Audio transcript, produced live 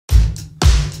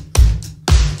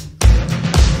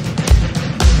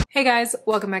Hey guys,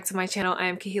 welcome back to my channel. I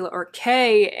am Kahila or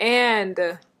Kay,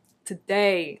 and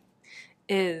today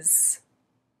is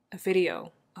a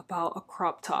video about a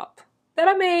crop top that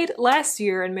I made last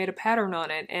year and made a pattern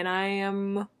on it, and I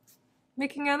am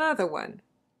making another one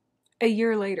a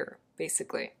year later,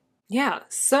 basically. Yeah,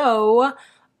 so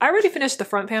I already finished the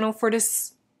front panel for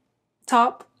this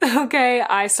top. Okay,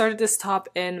 I started this top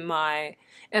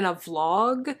in a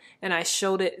vlog and I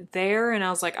showed it there, and I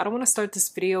was like, I don't want to start this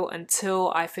video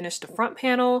until I finish the front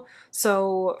panel.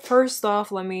 So first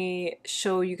off, let me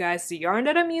show you guys the yarn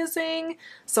that I'm using.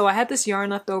 So I had this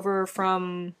yarn left over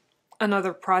from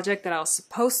another project that I was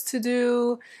supposed to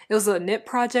do. It was a knit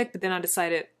project, but then I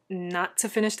decided not to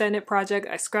finish that knit project.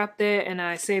 I scrapped it and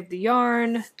I saved the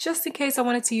yarn just in case I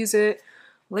wanted to use it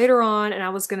later on, and I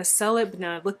was gonna sell it, but then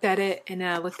I looked at it and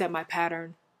then I looked at my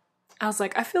pattern. I was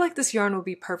like, I feel like this yarn will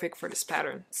be perfect for this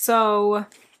pattern. So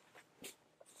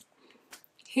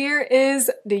here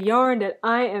is the yarn that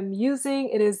I am using.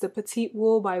 It is the Petite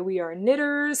Wool by We Are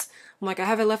Knitters. I'm like, I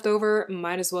have it left over,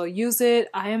 might as well use it.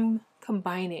 I am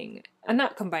combining, I'm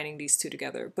not combining these two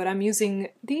together, but I'm using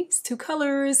these two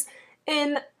colors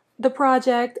in the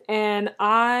project, and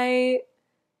I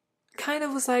kind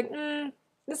of was like,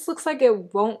 this looks like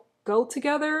it won't go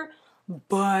together,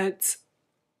 but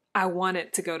I want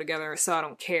it to go together, so I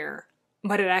don't care.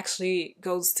 But it actually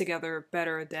goes together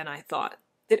better than I thought.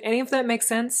 Did any of that make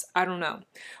sense? I don't know.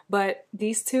 But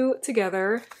these two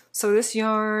together, so this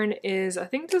yarn is, I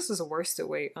think this is a worsted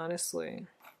weight, honestly.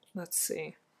 Let's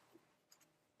see.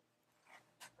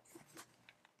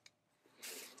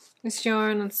 This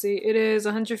yarn, let's see, it is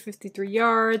 153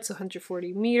 yards,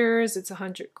 140 meters, it's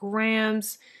 100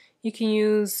 grams. You can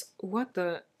use, what,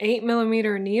 the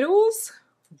 8mm needles?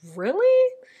 Really?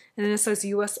 And then it says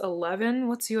US 11.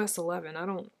 What's US 11? I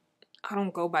don't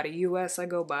go by the US. I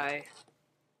go by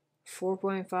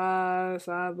 4.5,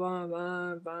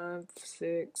 5.5, 5,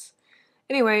 6.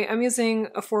 Anyway, I'm using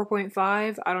a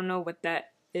 4.5. I don't know what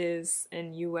that is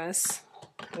in US.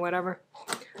 Whatever.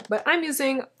 But I'm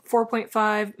using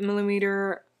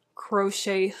 4.5mm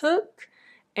crochet hook.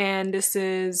 And this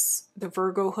is the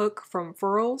Virgo hook from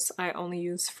Furls. I only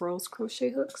use Furls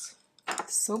crochet hooks.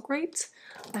 So great.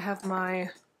 I have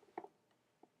my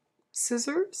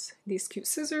scissors, these cute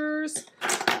scissors.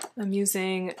 I'm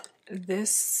using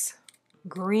this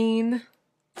green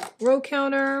row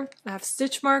counter. I have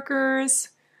stitch markers,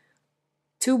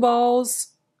 2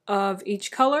 balls of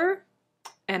each color,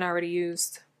 and I already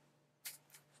used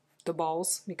the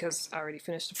balls because I already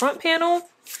finished the front panel.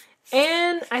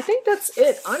 And I think that's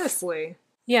it, honestly.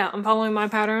 Yeah, I'm following my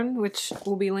pattern, which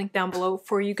will be linked down below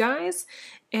for you guys.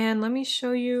 And let me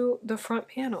show you the front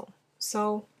panel.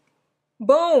 So,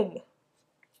 boom!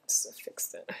 Let's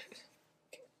fix it.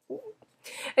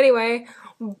 Anyway,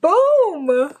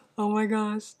 boom! Oh my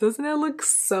gosh, doesn't that look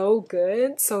so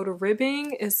good? So the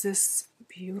ribbing is this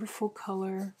beautiful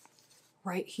color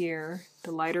right here,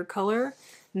 the lighter color.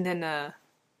 And then the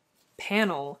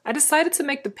panel. I decided to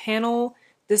make the panel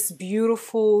this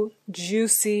beautiful,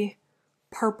 juicy,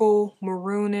 purple,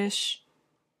 maroonish,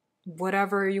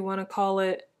 whatever you want to call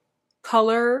it,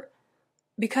 color,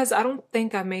 because I don't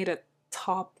think I made a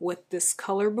top with this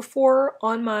color before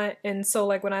on my, and so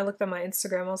like when I looked at my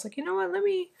Instagram, I was like, you know what, let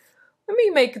me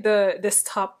make this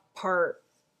top part,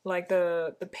 like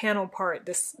the panel part,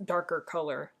 this darker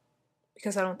color,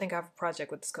 because I don't think I have a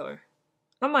project with this color.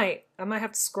 I might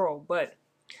have to scroll, but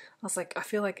I was like, I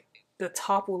feel like the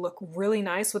top will look really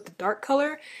nice with the dark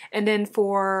color. And then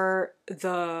for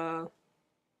the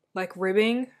like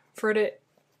ribbing for it,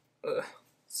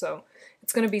 so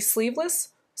it's gonna be sleeveless.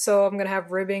 So I'm gonna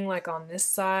have ribbing like on this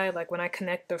side, like when I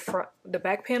connect the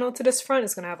back panel to this front,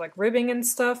 it's gonna have like ribbing and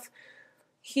stuff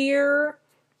here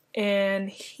and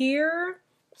here.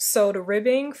 So the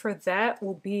ribbing for that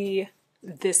will be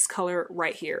this color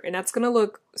right here, and that's gonna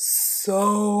look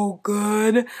so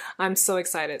good. I'm so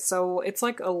excited. So it's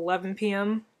like 11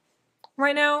 p.m.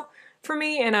 right now for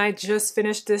me, and I just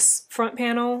finished this front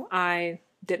panel. I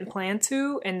didn't plan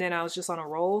to, and then I was just on a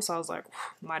roll, so I was like,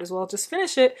 might as well just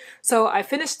finish it. So I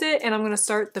finished it, and I'm gonna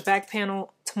start the back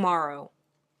panel tomorrow.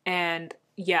 And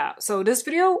yeah, so this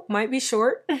video might be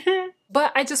short,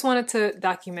 but I just wanted to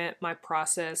document my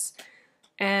process.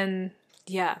 And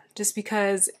yeah, just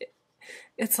because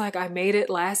it's like I made it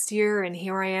last year and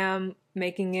here I am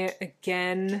making it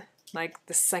again, like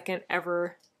the second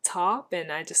ever top,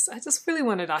 and I just really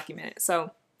want to document it.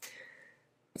 So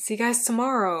see you guys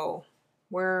tomorrow,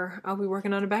 where I'll be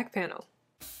working on a back panel.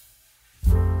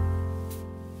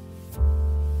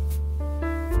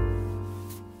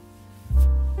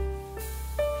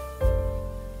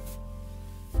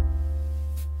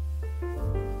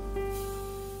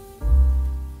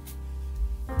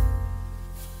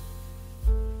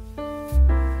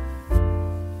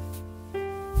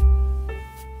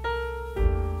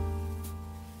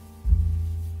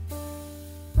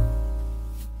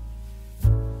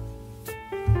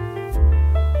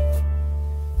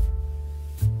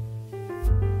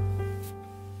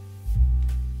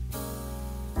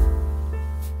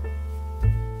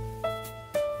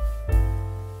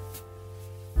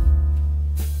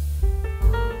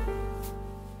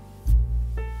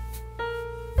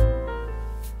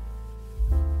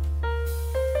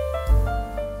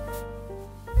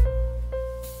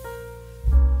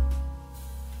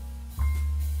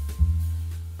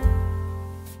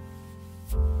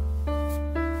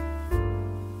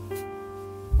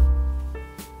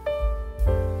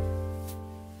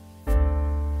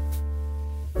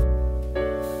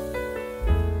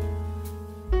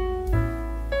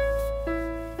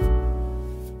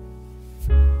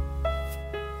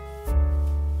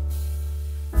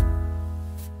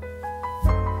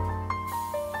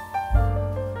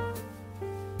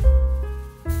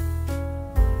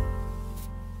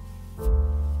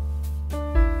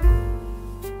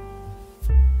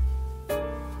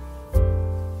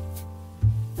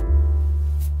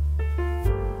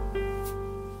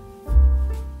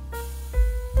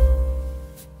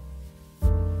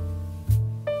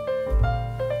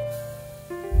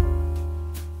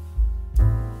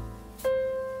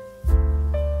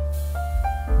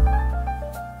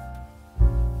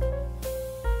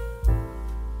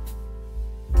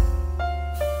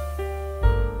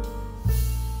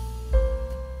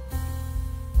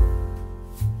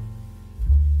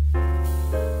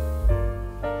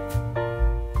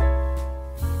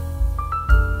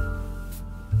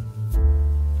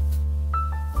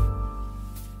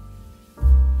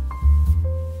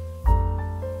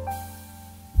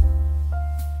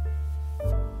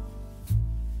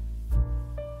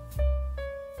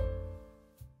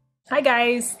 Hi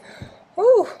guys.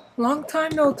 Ooh, long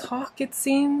time no talk it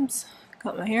seems.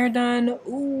 Got my hair done.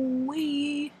 Ooh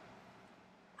wee.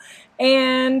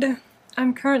 And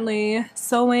I'm currently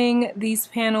sewing these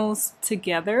panels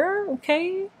together,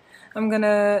 okay? I'm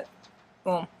gonna,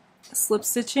 well, slip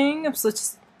stitching. I'm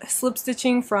slip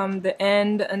stitching from the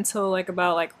end until like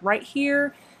about like right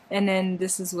here, and then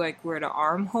this is like where the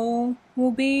armhole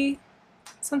will be,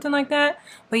 something like that.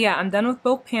 But yeah, I'm done with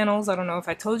both panels. I don't know if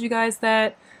I told you guys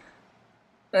that.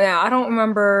 Yeah, I don't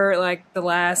remember like the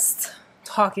last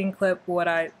talking clip what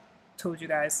I told you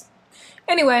guys.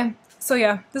 Anyway, so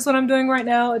yeah, this is what I'm doing right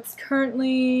now. It's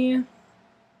currently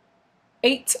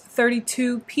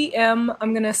 8:32 p.m.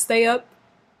 I'm gonna stay up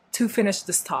to finish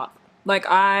this top. Like,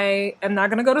 I am not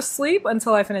gonna go to sleep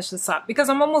until I finish this top because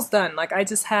I'm almost done. Like, I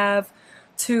just have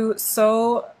to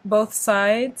sew both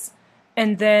sides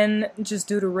and then just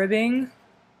do the ribbing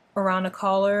around the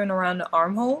collar and around the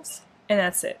armholes, and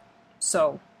that's it.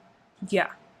 So yeah,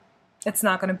 it's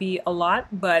not gonna be a lot,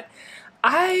 but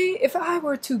if I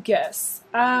were to guess,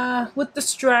 with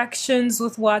distractions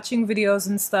with watching videos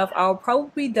and stuff, I'll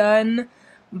probably be done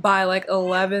by like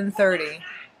 11:30.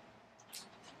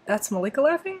 That's Malika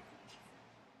laughing?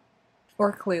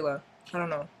 Or Kalila? I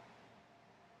don't know.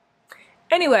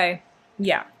 Anyway,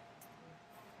 yeah.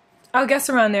 I'll guess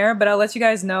around there, but I'll let you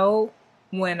guys know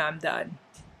when I'm done.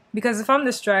 Because if I'm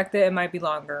distracted, it might be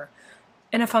longer.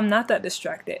 And if I'm not that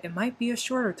distracted, it might be a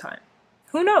shorter time.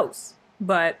 Who knows?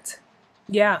 But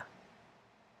yeah,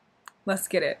 let's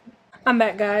get it. I'm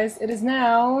back, guys. It is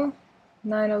now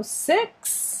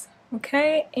 9:06.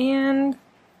 Okay, and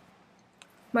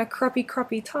my crappy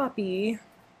toppy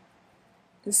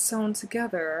is sewn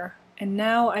together. And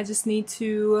now I just need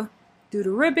to do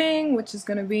the ribbing, which is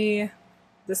gonna be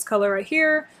this color right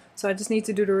here. So I just need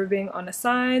to do the ribbing on the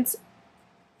sides.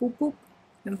 Boop, boop,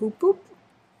 and boop, boop.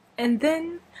 And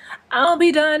then I'll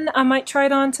be done. I might try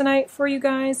it on tonight for you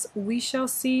guys. We shall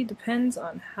see. Depends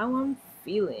on how I'm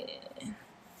feeling.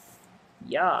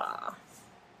 Yeah.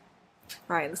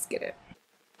 Alright, let's get it.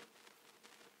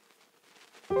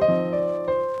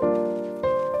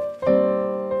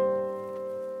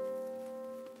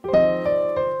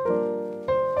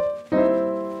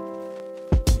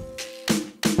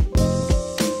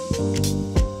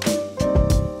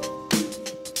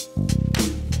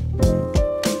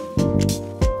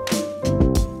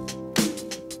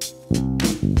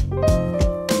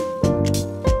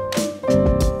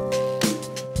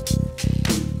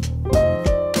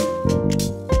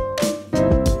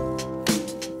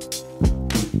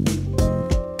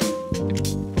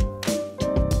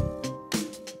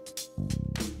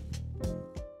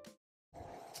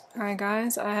 Alright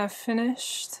guys, I have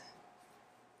finished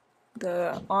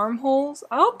the armholes.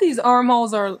 I hope these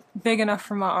armholes are big enough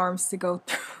for my arms to go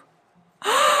through.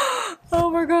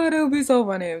 Oh my god, it would be so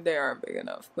funny if they aren't big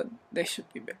enough, but they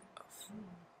should be big enough.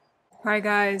 Alright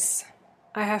guys,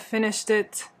 I have finished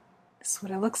it. This is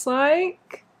what it looks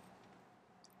like.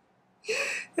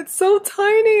 It's so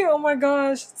tiny, oh my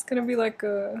gosh. It's gonna be like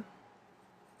a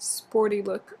sporty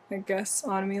look, I guess,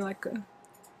 on me, like a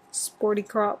sporty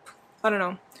crop. I don't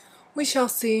know. We shall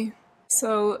see.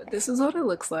 So this is what it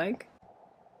looks like.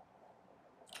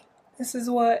 This is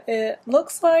what it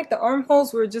looks like. The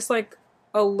armholes were just like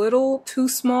a little too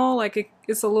small. Like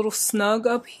it's a little snug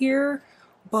up here.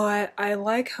 But I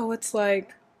like how it's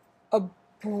like a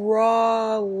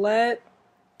bralette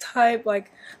type.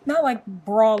 Like, not like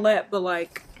bralette, but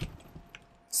like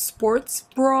sports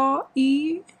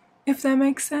bra-y, if that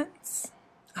makes sense.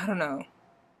 I don't know.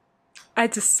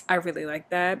 I really like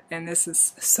that, and this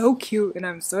is so cute, and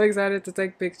I'm so excited to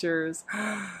take pictures.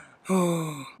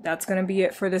 That's gonna be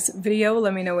it for this video.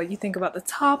 Let me know what you think about the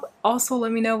top. Also,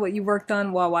 let me know what you worked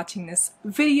on while watching this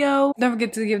video. Don't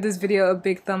forget to give this video a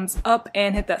big thumbs up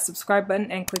and hit that subscribe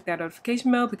button and click that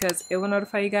notification bell because it will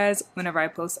notify you guys whenever I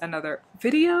post another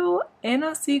video. And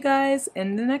I'll see you guys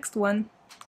in the next one.